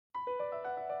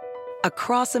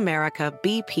Across America,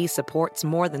 BP supports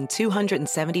more than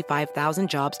 275,000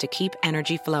 jobs to keep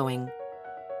energy flowing.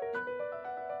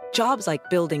 Jobs like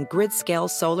building grid-scale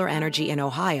solar energy in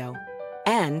Ohio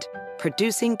and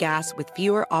producing gas with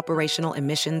fewer operational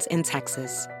emissions in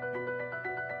Texas.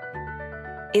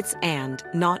 It's and,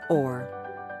 not or.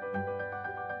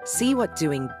 See what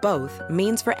doing both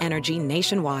means for energy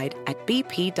nationwide at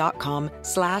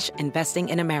bp.com/investing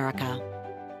in America.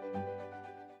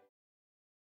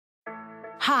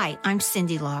 Hi, I'm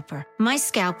Cyndi Lauper. My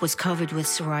scalp was covered with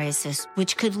psoriasis,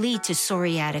 which could lead to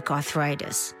psoriatic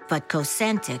arthritis. But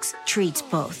Cosentyx treats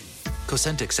both.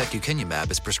 Cosentyx secukinumab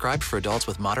is prescribed for adults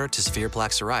with moderate to severe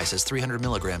plaque psoriasis 300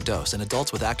 milligram dose and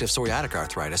adults with active psoriatic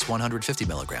arthritis 150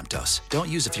 milligram dose. Don't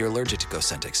use if you're allergic to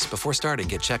Cosentyx. Before starting,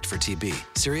 get checked for TB.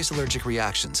 Serious allergic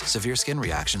reactions, severe skin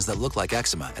reactions that look like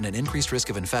eczema, and an increased risk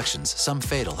of infections, some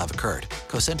fatal, have occurred.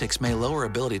 Cosentyx may lower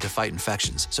ability to fight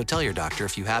infections, so tell your doctor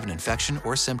if you have an infection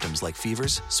or symptoms like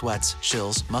fevers, sweats,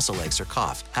 chills, muscle aches, or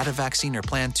cough, had a vaccine or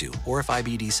plan to, or if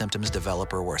IBD symptoms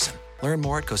develop or worsen. Learn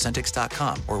more at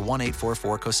Cosentyx.com or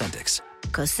 1-844-COSENTYX.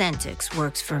 Cosentyx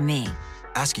works for me.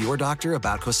 Ask your doctor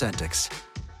about Cosentyx.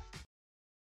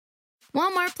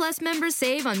 Walmart Plus members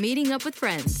save on meeting up with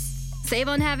friends. Save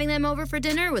on having them over for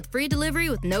dinner with free delivery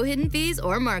with no hidden fees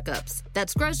or markups.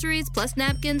 That's groceries plus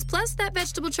napkins plus that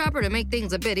vegetable chopper to make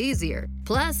things a bit easier.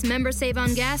 Plus, members save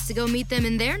on gas to go meet them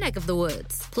in their neck of the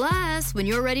woods. Plus, when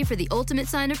you're ready for the ultimate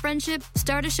sign of friendship,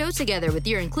 start a show together with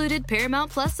your included Paramount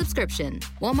Plus subscription.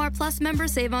 Walmart Plus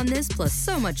members save on this plus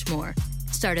so much more.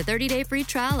 Start a 30-day free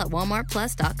trial at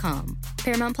walmartplus.com.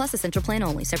 Paramount Plus Essential Plan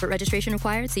only. Separate registration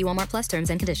required. See Walmart Plus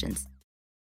terms and conditions.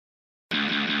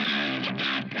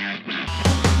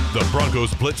 The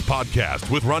Broncos Blitz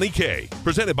podcast with Ronnie K,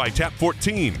 presented by Tap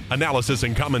 14. Analysis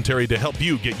and commentary to help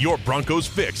you get your Broncos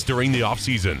fix during the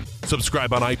offseason.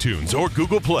 Subscribe on iTunes or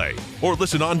Google Play, or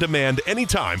listen on demand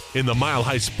anytime in the Mile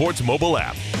High Sports mobile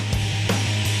app.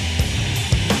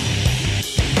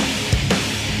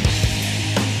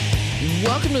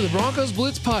 Welcome to the Broncos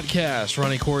Blitz podcast.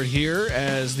 Ronnie Kohrt here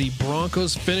as the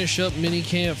Broncos finish up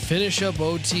minicamp, finish up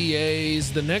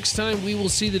OTAs. The next time we will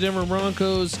see the Denver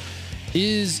Broncos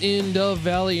is in Dove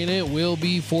Valley, and it will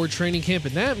be for training camp,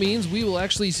 and that means we will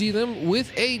actually see them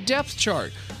with a depth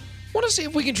chart. I want to see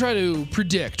if we can try to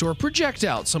predict or project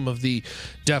out some of the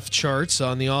depth charts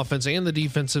on the offense and the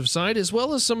defensive side, as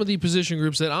well as some of the position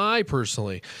groups that I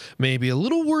personally may be a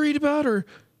little worried about, or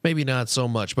maybe not so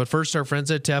much. But first, our friends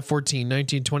at Tap 14,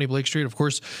 1920 Blake Street. Of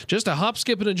course, just a hop,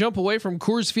 skip, and a jump away from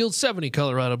Coors Field. 70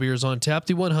 Colorado beers on tap.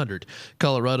 The 100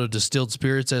 Colorado distilled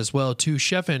spirits as well, too.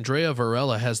 Chef Andrea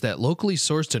Varela has that locally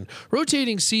sourced and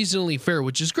rotating seasonally fare,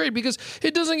 which is great because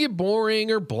it doesn't get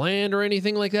boring or bland or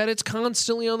anything like that. It's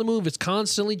constantly on the move. It's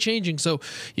constantly changing. So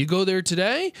you go there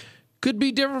today, could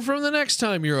be different from the next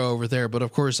time you're over there. But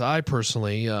of course, I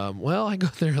personally, I go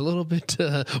there a little bit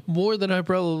more than I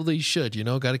probably should. You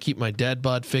know, got to keep my dad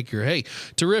bod figure. Hey,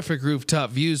 terrific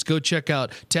rooftop views. Go check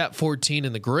out Tap 14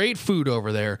 and the great food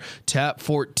over there.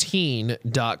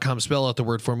 Tap14.com. Spell out the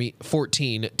word for me,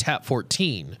 14,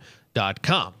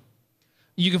 tap14.com.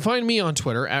 You can find me on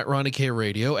Twitter at Ronnie K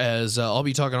Radio, as I'll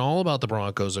be talking all about the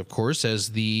Broncos, of course,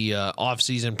 as the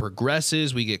offseason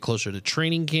progresses. We get closer to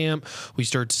training camp. We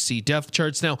start to see depth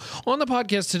charts. Now, on the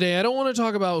podcast today, I don't want to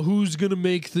talk about who's going to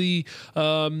make the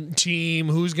team,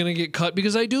 who's going to get cut,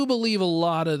 because I do believe a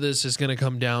lot of this is going to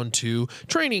come down to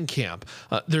training camp.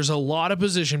 There's a lot of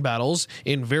position battles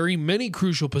in very many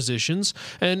crucial positions,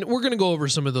 and we're going to go over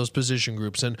some of those position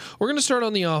groups. And we're going to start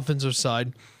on the offensive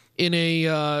side in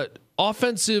a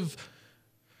offensive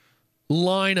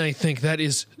line, I think, that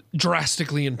is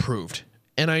drastically improved.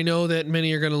 And I know that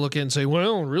many are going to look at and say,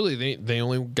 well, really, they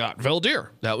only got Valdir.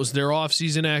 That was their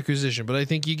offseason acquisition. But I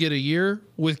think you get a year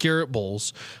with Garrett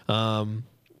Bowles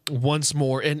once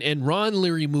more. And Ron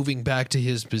Leary moving back to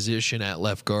his position at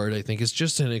left guard, I think, is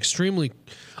just an extremely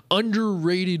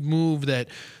underrated move that,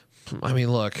 I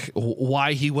mean, look,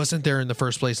 why he wasn't there in the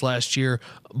first place last year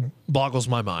boggles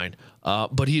my mind.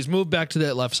 But he's moved back to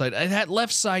that left side. And that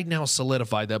left side now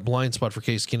solidified, that blind spot for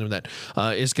Case Keenum that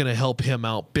is going to help him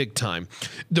out big time.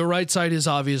 The right side is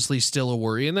obviously still a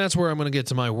worry, and that's where I'm going to get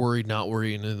to my worried, not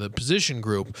worrying in the position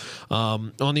group.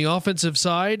 On the offensive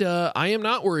side, I am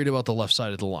not worried about the left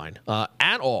side of the line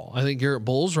at all. I think Garrett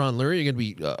Bowles, Ron Leary are going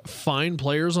to be fine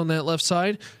players on that left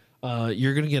side.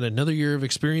 You're going to get another year of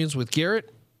experience with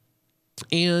Garrett.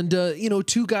 And,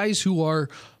 two guys who are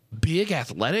big,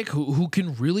 athletic, who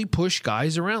can really push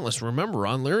guys around. Let's remember,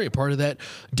 Ron Leary, part of that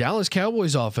Dallas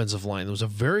Cowboys offensive line. It was a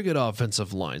very good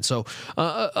offensive line. So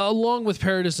along with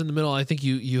Paradis in the middle, I think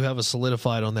you have a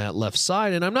solidified on that left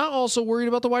side. And I'm not also worried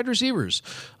about the wide receivers.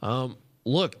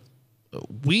 Look,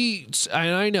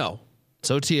 I know it's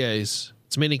OTAs,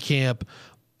 it's mini camp,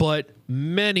 but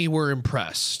many were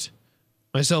impressed,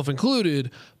 myself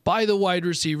included, by the wide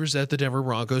receivers that the Denver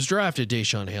Broncos drafted.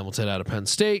 Deshaun Hamilton out of Penn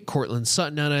State, Cortland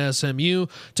Sutton out of SMU,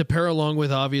 to pair along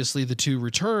with obviously the two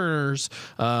returners,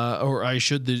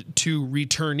 the two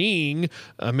returning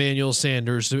Emmanuel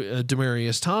Sanders,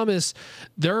 Demaryius Thomas.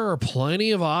 There are plenty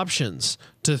of options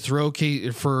to throw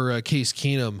for Case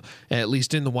Keenum, at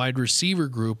least in the wide receiver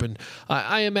group. And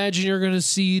I imagine you're going to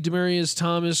see Demaryius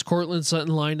Thomas, Cortland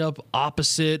Sutton lined up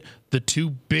opposite the two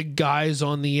big guys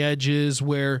on the edges,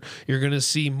 where you're going to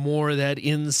see more of that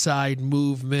inside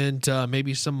movement,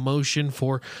 maybe some motion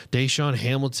for Deshaun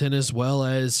Hamilton as well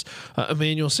as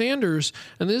Emmanuel Sanders.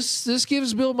 And this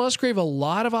gives Bill Musgrave a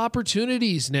lot of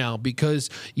opportunities now, because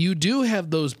you do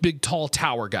have those big, tall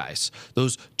tower guys,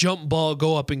 those jump ball,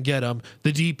 go up and get them,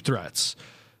 the deep threats.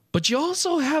 But you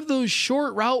also have those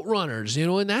short route runners,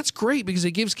 and that's great because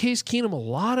it gives Case Keenum a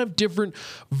lot of different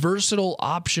versatile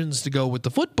options to go with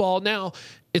the football. Now,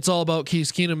 it's all about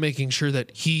Case Keenum making sure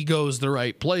that he goes the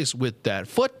right place with that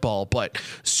football. But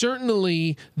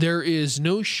certainly there is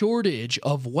no shortage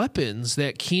of weapons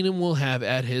that Keenum will have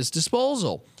at his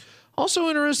disposal. Also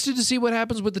interested to see what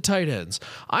happens with the tight ends.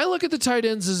 I look at the tight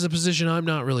ends as a position I'm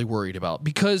not really worried about,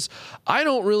 because I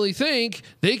don't really think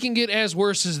they can get as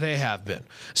worse as they have been.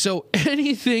 So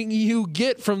anything you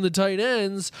get from the tight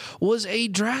ends was a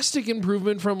drastic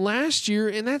improvement from last year,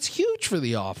 and that's huge for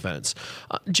the offense.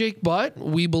 Jake Butt,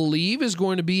 we believe, is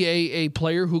going to be a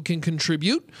player who can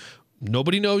contribute.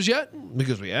 Nobody knows yet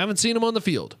because we haven't seen him on the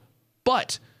field.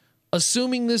 But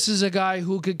assuming this is a guy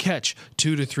who could catch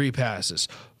 2 to 3 passes,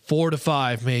 4 to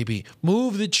 5 maybe,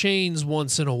 move the chains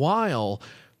once in a while,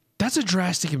 that's a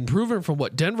drastic improvement from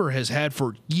what Denver has had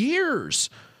for years.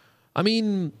 I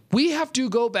mean, we have to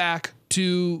go back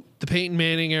to the Peyton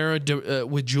Manning era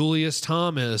with Julius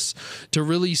Thomas to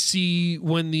really see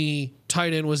when the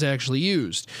tight end was actually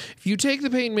used. If you take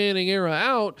the Peyton Manning era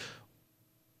out,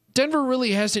 Denver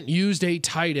really hasn't used a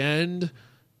tight end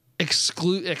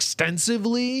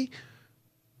extensively.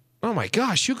 Oh my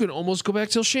gosh, you could almost go back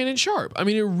till Shannon Sharp. I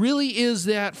mean, it really is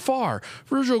that far.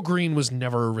 Virgil Green was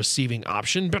never a receiving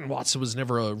option. Ben Watson was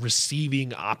never a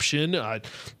receiving option.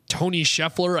 Tony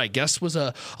Scheffler, I guess, was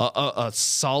a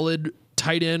solid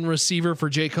tight end receiver for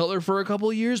Jay Cutler for a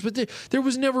couple of years, but there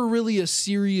was never really a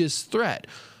serious threat.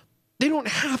 They don't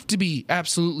have to be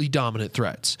absolutely dominant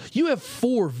threats. You have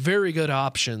 4 very good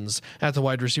options at the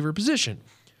wide receiver position,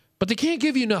 but they can't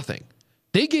give you nothing.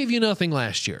 They gave you nothing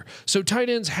last year. So tight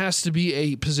ends has to be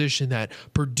a position that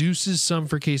produces some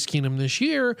for Case Keenum this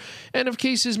year. And if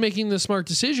Case is making the smart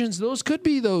decisions, those could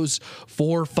be those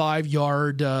 4 or 5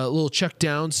 yard little check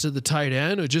downs to the tight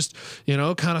end, who just,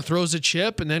 kind of throws a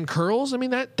chip and then curls. I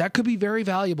mean, that could be very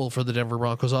valuable for the Denver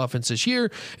Broncos offense this year.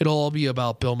 It'll all be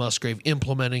about Bill Musgrave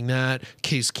implementing that,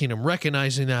 Case Keenum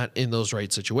recognizing that in those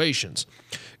right situations.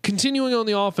 Continuing on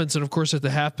the offense, and of course at the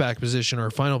halfback position,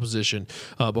 our final position,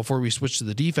 before we switch to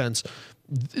the defense,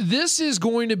 this is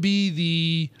going to be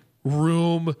the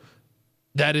room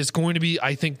that is going to be,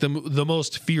 I think, the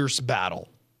most fierce battle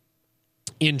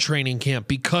in training camp,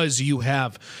 because you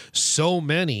have so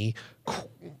many,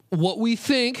 what we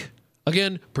think,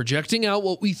 again, projecting out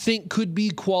what we think could be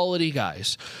quality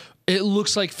guys. It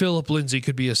looks like Phillip Lindsay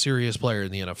could be a serious player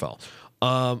in the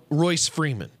NFL. Royce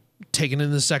Freeman, taken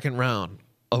in the 2nd round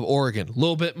of Oregon, a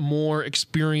little bit more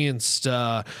experienced,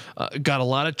 got a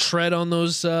lot of tread on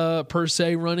those per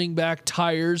se running back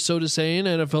tires, so to say, in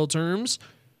NFL terms,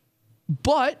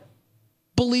 but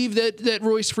believe that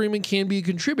Royce Freeman can be a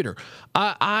contributor.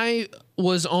 I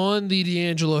was on the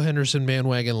D'Angelo Henderson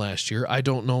bandwagon last year. I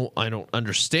don't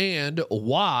understand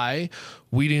why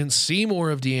we didn't see more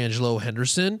of D'Angelo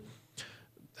Henderson.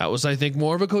 That was, I think,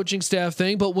 more of a coaching staff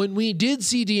thing. But when we did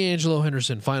see D'Angelo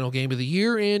Henderson, final game of the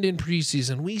year and in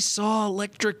preseason, we saw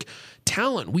electric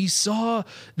talent. We saw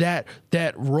that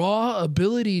raw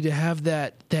ability to have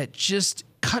that just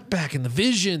cutback in the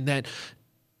vision that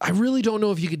I really don't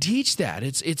know if you could teach that.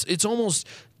 It's almost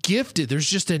gifted. There's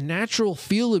just a natural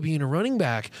feel of being a running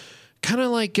back. Kind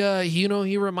of like,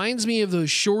 he reminds me of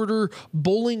those shorter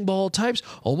bowling ball types,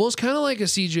 almost kind of like a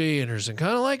C.J. Anderson,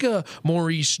 kind of like a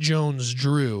Maurice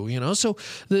Jones-Drew, So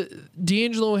the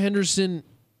D'Angelo Henderson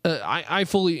I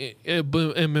fully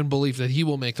am in belief that he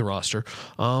will make the roster.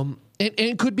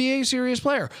 And could be a serious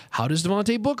player. How does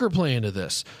Devontae Booker play into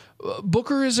this?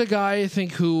 Booker is a guy, I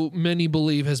think, who many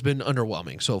believe has been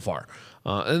underwhelming so far.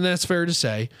 And that's fair to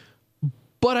say.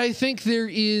 But I think there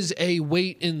is a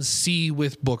wait and see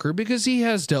with Booker because he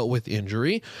has dealt with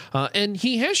injury and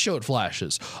he has showed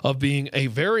flashes of being a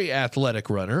very athletic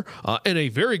runner and a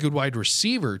very good wide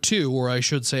receiver too, or I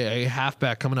should say a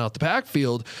halfback coming out the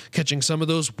backfield, catching some of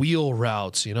those wheel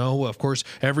routes. You know, of course,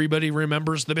 everybody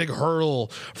remembers the big hurdle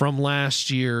from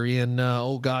last year in,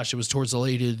 it was towards the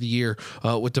late of the year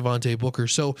with Devontae Booker.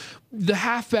 So the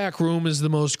halfback room is the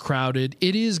most crowded.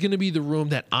 It is going to be the room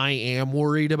that I am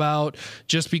worried about,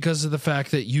 just because of the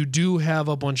fact that you do have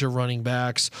a bunch of running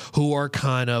backs who are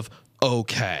kind of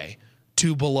okay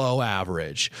to below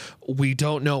average. We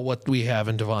don't know what we have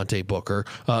in Devontae Booker.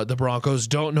 The Broncos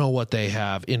don't know what they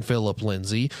have in Phillip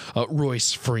Lindsay,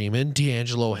 Royce Freeman,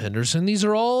 D'Angelo Henderson. These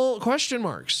are all question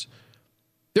marks.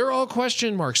 They're all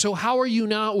question marks. So how are you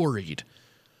not worried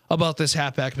about this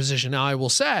halfback position? Now, I will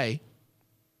say,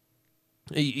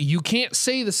 you can't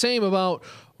say the same about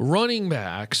running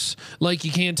backs like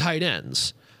you can tight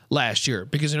ends last year,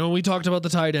 because we talked about the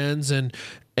tight ends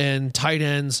and tight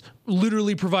ends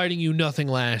literally providing you nothing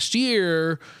last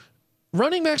year.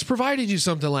 Running backs provided you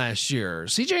something last year.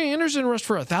 CJ Anderson rushed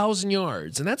for 1,000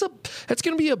 yards, and that's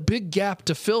going to be a big gap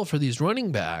to fill for these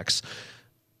running backs.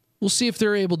 We'll see if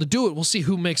they're able to do it. We'll see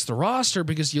who makes the roster,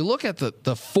 because you look at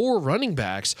the four running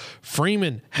backs: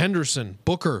 Freeman, Henderson,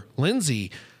 Booker,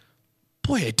 Lindsay.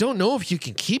 Boy, I don't know if you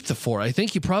can keep the four. I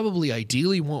think you probably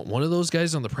ideally want one of those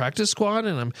guys on the practice squad,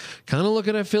 and I'm kind of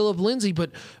looking at Phillip Lindsay,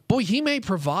 but boy, he may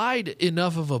provide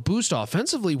enough of a boost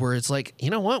offensively where it's like,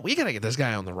 you know what, we got to get this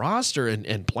guy on the roster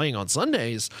and playing on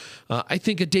Sundays. I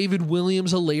think a David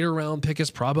Williams, a later round pick,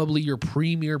 is probably your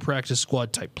premier practice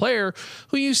squad type player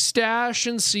who you stash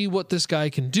and see what this guy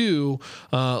can do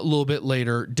a little bit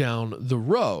later down the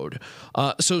road.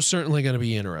 So certainly going to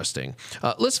be interesting.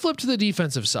 Let's flip to the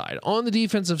defensive side. On the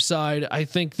defensive side, I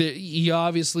think that you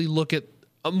obviously look at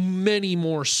many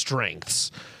more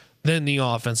strengths than the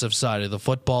offensive side of the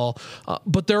football,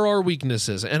 but there are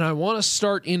weaknesses, and I want to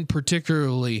start in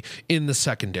particularly in the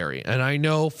secondary. And I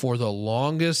know for the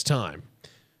longest time,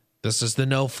 this is the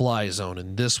no-fly zone,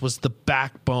 and this was the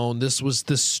backbone, this was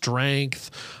the strength,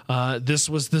 this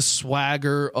was the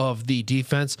swagger of the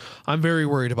defense. I'm very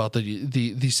worried about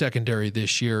the secondary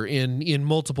this year in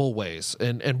multiple ways.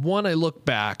 And one, I look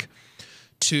back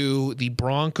to the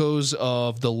Broncos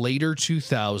of the later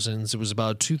 2000s. It was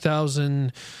about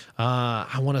 2000,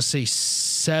 I want to say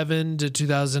 7 to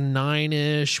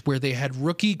 2009-ish, where they had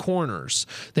rookie corners.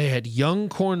 They had young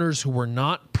corners who were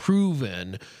not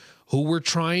proven, who were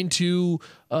trying to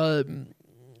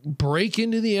break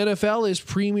into the NFL as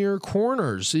premier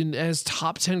corners, as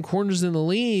top 10 corners in the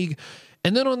league.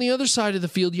 And then on the other side of the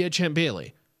field, you had Champ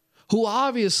Bailey, who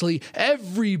obviously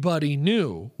everybody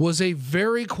knew was a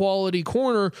very quality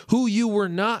corner who you were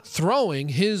not throwing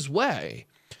his way.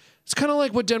 It's kind of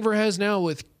like what Denver has now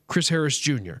with Chris Harris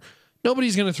Jr.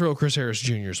 Nobody's going to throw Chris Harris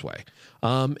Jr.'s way.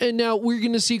 And now we're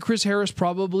going to see Chris Harris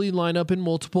probably line up in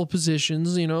multiple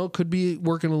positions. Could be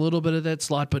working a little bit of that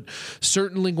slot, but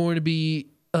certainly going to be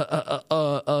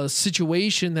a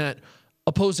situation that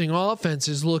opposing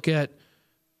offenses look at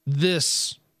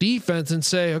this defense and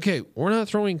say, okay, we're not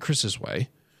throwing Chris's way.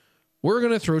 We're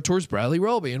going to throw towards Bradley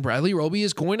Roby, and Bradley Roby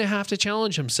is going to have to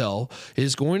challenge himself,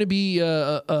 is going to be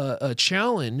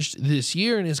challenged this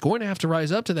year, and is going to have to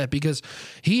rise up to that, because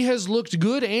he has looked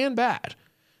good and bad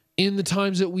in the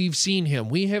times that we've seen him.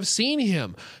 We have seen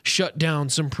him shut down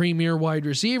some premier wide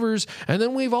receivers, and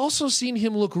then we've also seen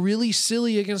him look really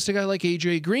silly against a guy like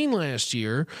AJ Green last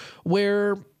year,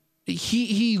 where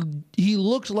he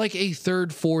looked like a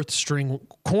third, fourth string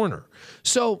corner.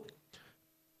 So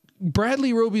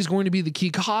Bradley Roby is going to be the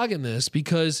key cog in this,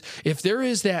 because if there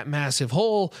is that massive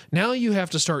hole, now you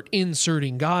have to start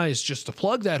inserting guys just to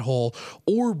plug that hole,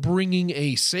 or bringing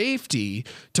a safety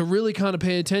to really kind of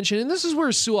pay attention. And this is where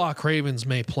Su'a Cravens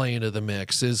may play into the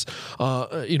mix, is,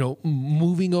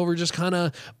 moving over, just kind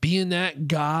of being that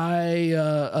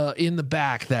guy in the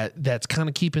back that's kind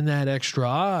of keeping that extra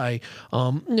eye.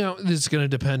 Now, this is going to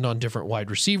depend on different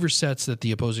wide receiver sets that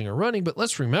the opposing are running, but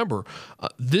let's remember,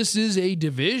 this is a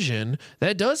division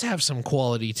that does have some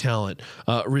quality talent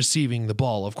receiving the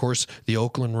ball. Of course, the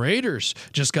Oakland Raiders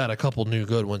just got a couple new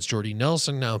good ones. Jordy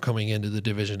Nelson now coming into the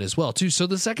division as well, too. So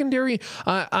the secondary,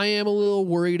 I am a little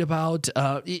worried about.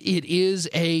 It is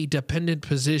a dependent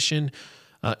position.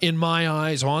 in my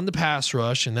eyes, on the pass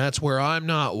rush, and that's where I'm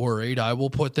not worried. I will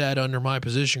put that under my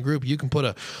position group. You can put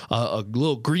a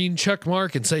little green check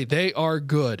mark and say they are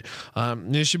good.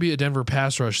 This should be a Denver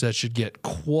pass rush that should get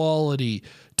quality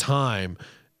time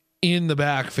in the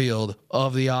backfield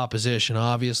of the opposition.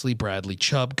 Obviously, Bradley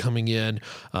Chubb coming in,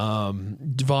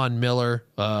 Von Miller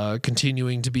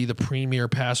continuing to be the premier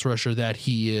pass rusher that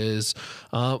he is.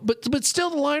 But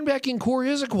still, the linebacking core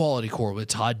is a quality core with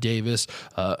Todd Davis,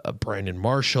 Brandon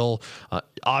Marshall.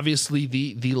 Obviously,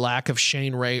 the lack of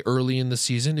Shane Ray early in the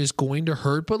season is going to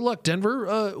hurt. But look,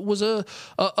 Denver was a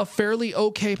fairly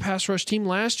okay pass rush team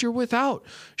last year without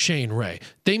Shane Ray.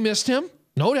 They missed him,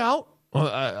 no doubt.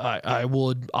 I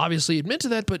will obviously admit to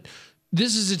that, but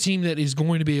this is a team that is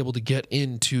going to be able to get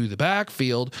into the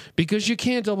backfield because you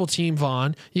can't double team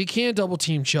Vaughn. You can't double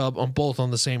team Chubb on both on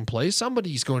the same play.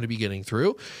 Somebody's going to be getting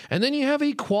through. And then you have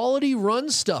a quality run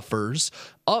stuffers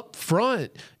up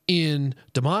front in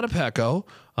Damata Pecco.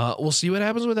 We'll see what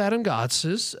happens with Adam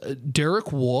Gotsis.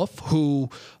 Derek Wolfe, who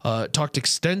talked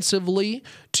extensively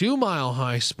to Mile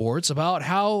High Sports about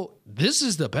how this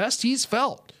is the best he's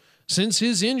felt since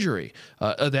his injury,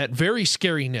 that very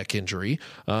scary neck injury.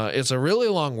 It's a really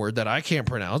long word that I can't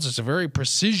pronounce. It's a very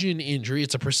precision injury.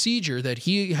 It's a procedure that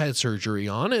he had surgery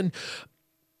on, and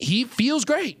he feels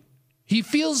great. He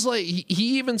feels like,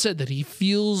 he even said that he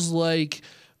feels like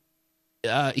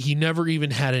he never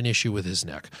even had an issue with his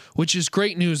neck, which is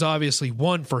great news, obviously,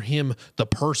 one, for him, the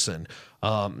person,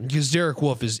 because Derek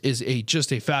Wolfe is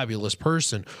just a fabulous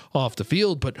person off the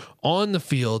field, but on the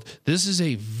field, this is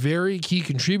a very key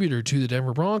contributor to the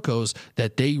Denver Broncos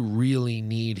that they really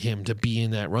need him to be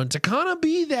in that run, to kind of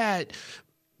be that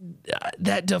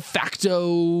de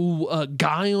facto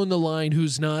guy on the line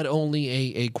who's not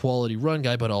only a quality run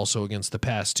guy, but also against the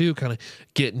pass too, kind of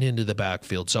getting into the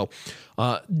backfield. So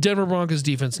Denver Broncos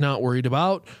defense not worried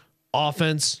about.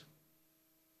 Offense,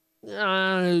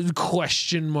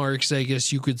 question marks, I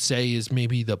guess you could say, is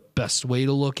maybe the best way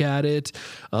to look at it.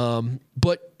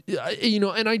 But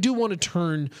and I do want to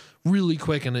turn really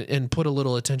quick and put a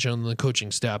little attention on the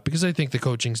coaching staff, because I think the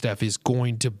coaching staff is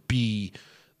going to be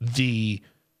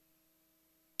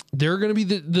they're going to be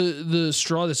the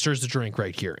straw that stirs the drink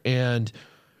right here. And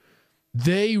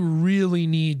they really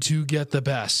need to get the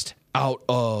best out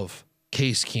of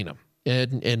Case Keenum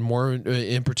and more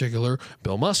in particular,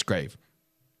 Bill Musgrave.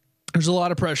 There's a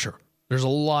lot of pressure. There's a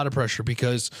lot of pressure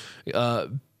because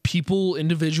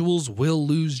individuals will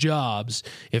lose jobs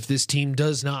if this team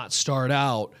does not start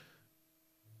out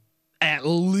at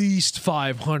least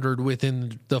 500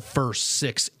 within the first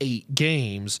 6-8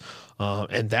 games.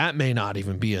 And that may not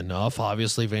even be enough.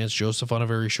 Obviously, Vance Joseph on a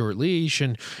very short leash,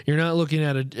 and you're not looking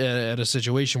at a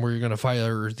situation where you're going to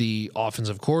fire the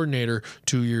offensive coordinator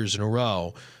 2 years in a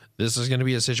row. This is going to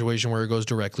be a situation where it goes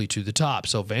directly to the top.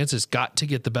 So Vance has got to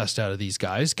get the best out of these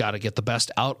guys, got to get the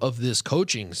best out of this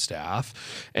coaching staff,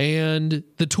 and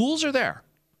the tools are there.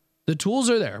 The tools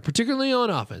are there, particularly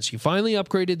on offense. You finally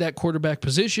upgraded that quarterback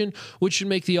position, which should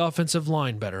make the offensive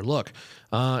line better. Look,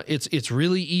 it's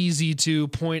really easy to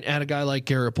point at a guy like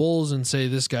Garrett Bowles and say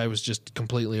this guy was just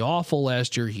completely awful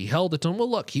last year. He held it to him. Well,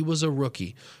 look, he was a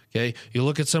rookie. Okay, you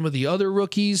look at some of the other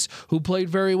rookies who played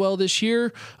very well this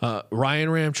year. Ryan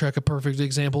Ramczyk, a perfect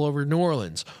example over New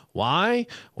Orleans. Why?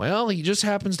 Well, he just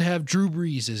happens to have Drew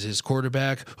Brees as his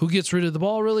quarterback, who gets rid of the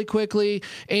ball really quickly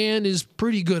and is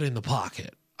pretty good in the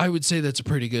pocket. I would say that's a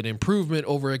pretty good improvement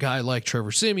over a guy like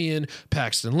Trevor Siemian,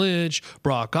 Paxton Lynch,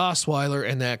 Brock Osweiler,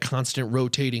 and that constant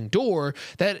rotating door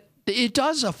that it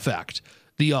does affect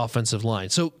the offensive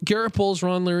line. So Garrett Bowles,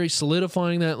 Ron Leary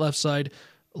solidifying that left side,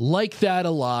 like that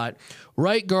a lot.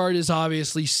 Right guard is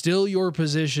obviously still your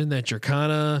position that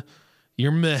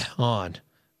you're meh on.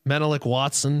 Menelik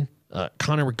Watson,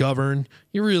 Connor McGovern,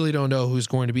 you really don't know who's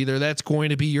going to be there. That's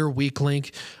going to be your weak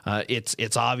link.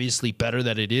 It's obviously better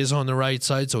that it is on the right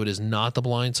side, so it is not the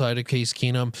blind side of Case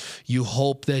Keenum. You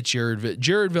hope that Jared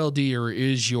Valdir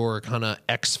is your kind of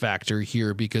X factor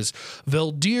here, because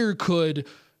Valdir could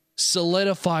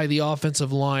solidify the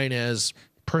offensive line as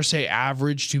per se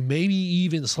average to maybe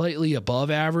even slightly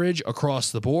above average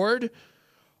across the board.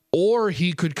 Or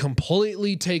he could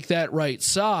completely take that right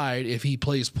side if he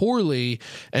plays poorly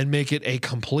and make it a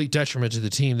complete detriment to the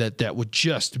team that would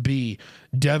just be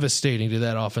devastating to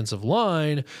that offensive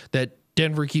line that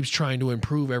Denver keeps trying to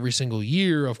improve every single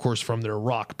year, of course, from their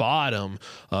rock bottom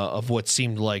of what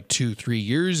seemed like 2-3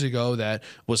 years ago that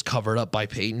was covered up by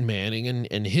Peyton Manning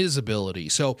and his ability.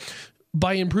 So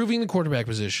by improving the quarterback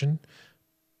position,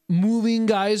 moving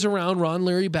guys around, Ron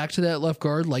Leary back to that left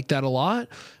guard, like that a lot,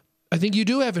 I think you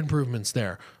do have improvements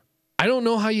there. I don't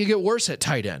know how you get worse at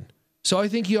tight end. So I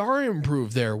think you are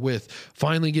improved there with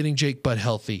finally getting Jake Butt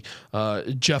healthy.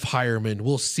 Jeff Hireman,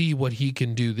 we'll see what he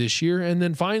can do this year. And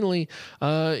then finally,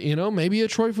 maybe a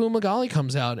Troy Fumagalli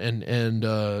comes out and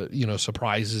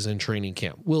surprises in training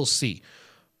camp. We'll see.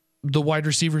 The wide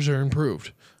receivers are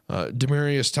improved.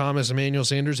 Demaryius Thomas, Emmanuel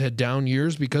Sanders had down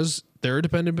years because they're a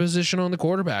dependent position on the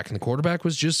quarterback, and the quarterback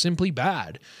was just simply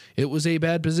bad. It was a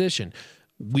bad position.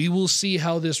 We will see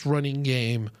how this running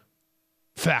game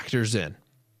factors in,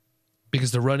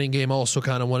 because the running game also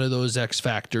kind of one of those X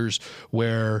factors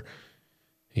where,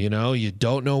 you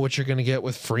don't know what you're going to get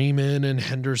with Freeman and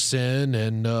Henderson.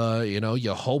 And,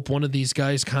 you hope one of these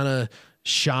guys kind of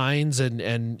shines and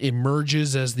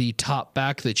emerges as the top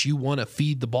back that you want to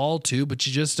feed the ball to, but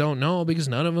you just don't know because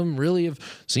none of them really have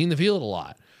seen the field a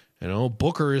lot.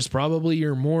 Booker is probably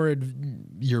your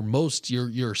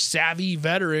savvy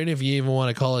veteran, if you even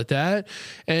want to call it that.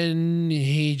 And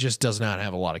he just does not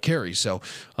have a lot of carries. So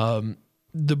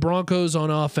the Broncos on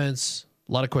offense,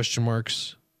 a lot of question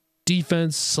marks.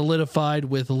 Defense solidified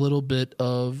with a little bit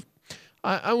of,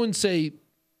 I wouldn't say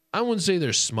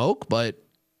there's smoke, but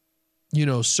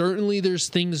certainly there's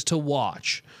things to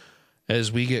watch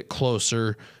as we get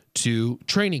closer to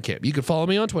training camp. You can follow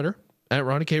me on Twitter at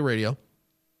Ronnie K Radio.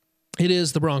 It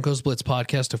is the Broncos Blitz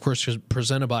podcast, of course,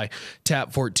 presented by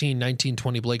Tap 14,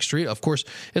 1920 Blake Street. Of course,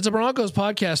 it's a Broncos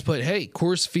podcast, but hey,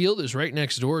 Coors Field is right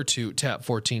next door to Tap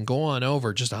 14. Go on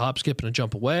over, just a hop, skip, and a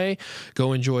jump away.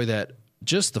 Go enjoy that.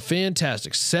 Just the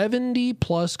fantastic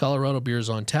 70-plus Colorado beers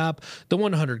on tap, the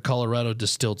 100 Colorado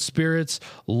distilled spirits,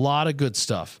 a lot of good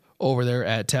stuff over there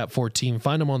at Tap 14.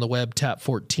 Find them on the web,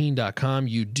 tap14.com.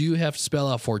 You do have to spell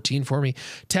out 14 for me,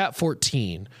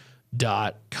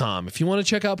 tap14.com. If you want to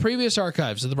check out previous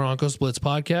archives of the Broncos Blitz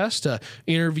podcast,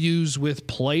 interviews with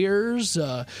players,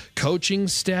 coaching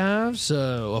staffs,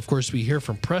 of course, we hear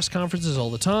from press conferences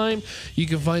all the time. You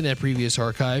can find that previous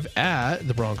archive at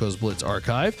the Broncos Blitz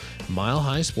archive,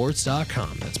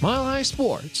 milehighsports.com. That's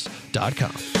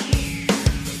milehighsports.com.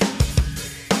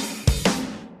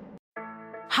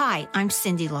 Hi, I'm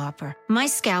Cyndi Lauper. My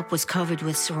scalp was covered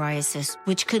with psoriasis,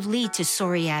 which could lead to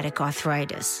psoriatic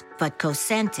arthritis. But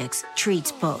Cosentyx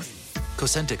treats both.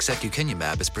 Cosentyx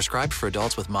secukinumab is prescribed for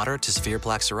adults with moderate to severe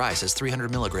plaque psoriasis 300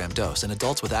 milligram dose and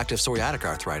adults with active psoriatic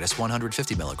arthritis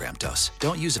 150 milligram dose.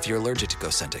 Don't use if you're allergic to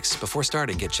Cosentyx. Before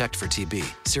starting, get checked for TB.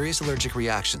 Serious allergic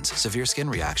reactions, severe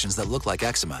skin reactions that look like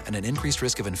eczema, and an increased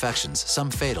risk of infections, some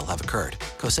fatal, have occurred.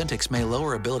 Cosentyx may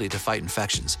lower ability to fight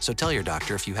infections, so tell your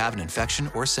doctor if you have an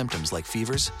infection or symptoms like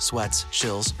fevers, sweats,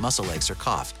 chills, muscle aches, or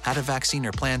cough, had a vaccine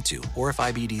or plan to, or if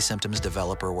IBD symptoms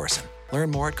develop or worsen. Learn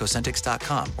more at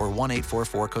Cosentyx.com or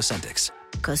 1-844-COSENTYX.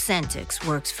 Cosentyx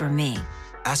works for me.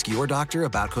 Ask your doctor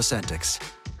about Cosentyx.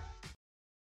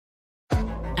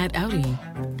 At Audi,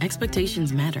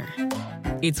 expectations matter.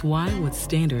 It's why what's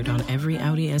standard on every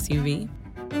Audi SUV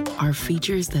are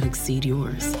features that exceed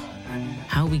yours.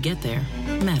 How we get there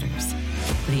matters.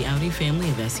 The Audi family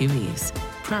of SUVs.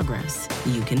 Progress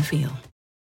you can feel.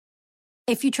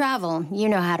 If you travel, you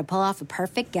know how to pull off a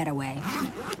perfect getaway.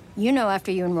 You know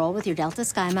after you enroll with your Delta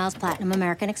SkyMiles Platinum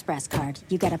American Express card,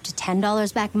 you get up to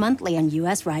 $10 back monthly on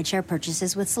U.S. rideshare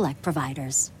purchases with select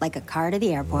providers, like a car to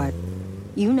the airport.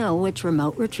 You know which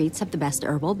remote retreats have the best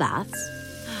herbal baths,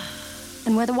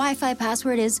 and where the Wi-Fi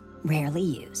password is rarely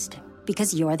used,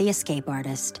 because you're the escape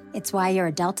artist. It's why you're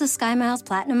a Delta SkyMiles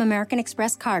Platinum American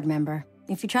Express card member.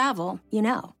 If you travel, you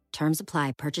know. Terms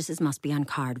apply. Purchases must be on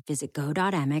card. Visit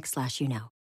go.amex/you-know.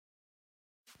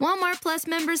 Walmart Plus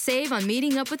members save on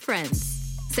meeting up with friends.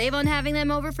 Save on having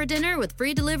them over for dinner with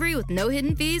free delivery with no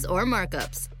hidden fees or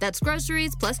markups. That's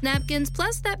groceries plus napkins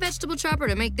plus that vegetable chopper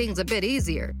to make things a bit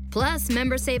easier. Plus,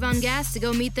 members save on gas to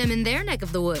go meet them in their neck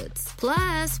of the woods.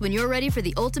 Plus, when you're ready for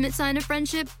the ultimate sign of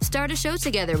friendship, start a show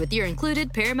together with your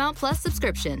included Paramount Plus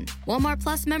subscription. Walmart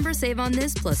Plus members save on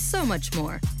this plus so much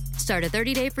more. Start a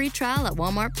 30-day free trial at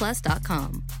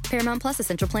walmartplus.com. Paramount Plus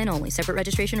Essential Plan only. Separate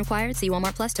registration required. See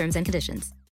Walmart Plus terms and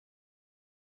conditions.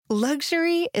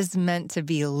 Luxury is meant to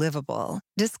be livable.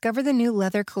 Discover the new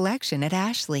leather collection at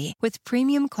Ashley with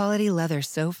premium quality leather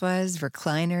sofas,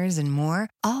 recliners, and more,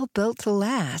 all built to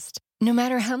last. No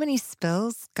matter how many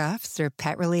spills, scuffs, or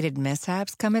pet-related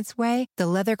mishaps come its way, the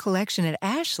leather collection at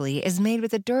Ashley is made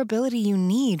with the durability you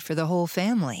need for the whole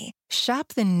family. Shop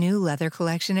the new leather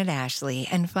collection at Ashley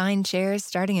and find chairs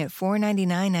starting at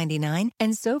 $499.99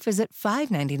 and sofas at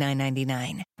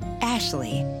 $599.99.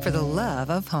 Ashley, for the love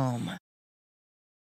of home.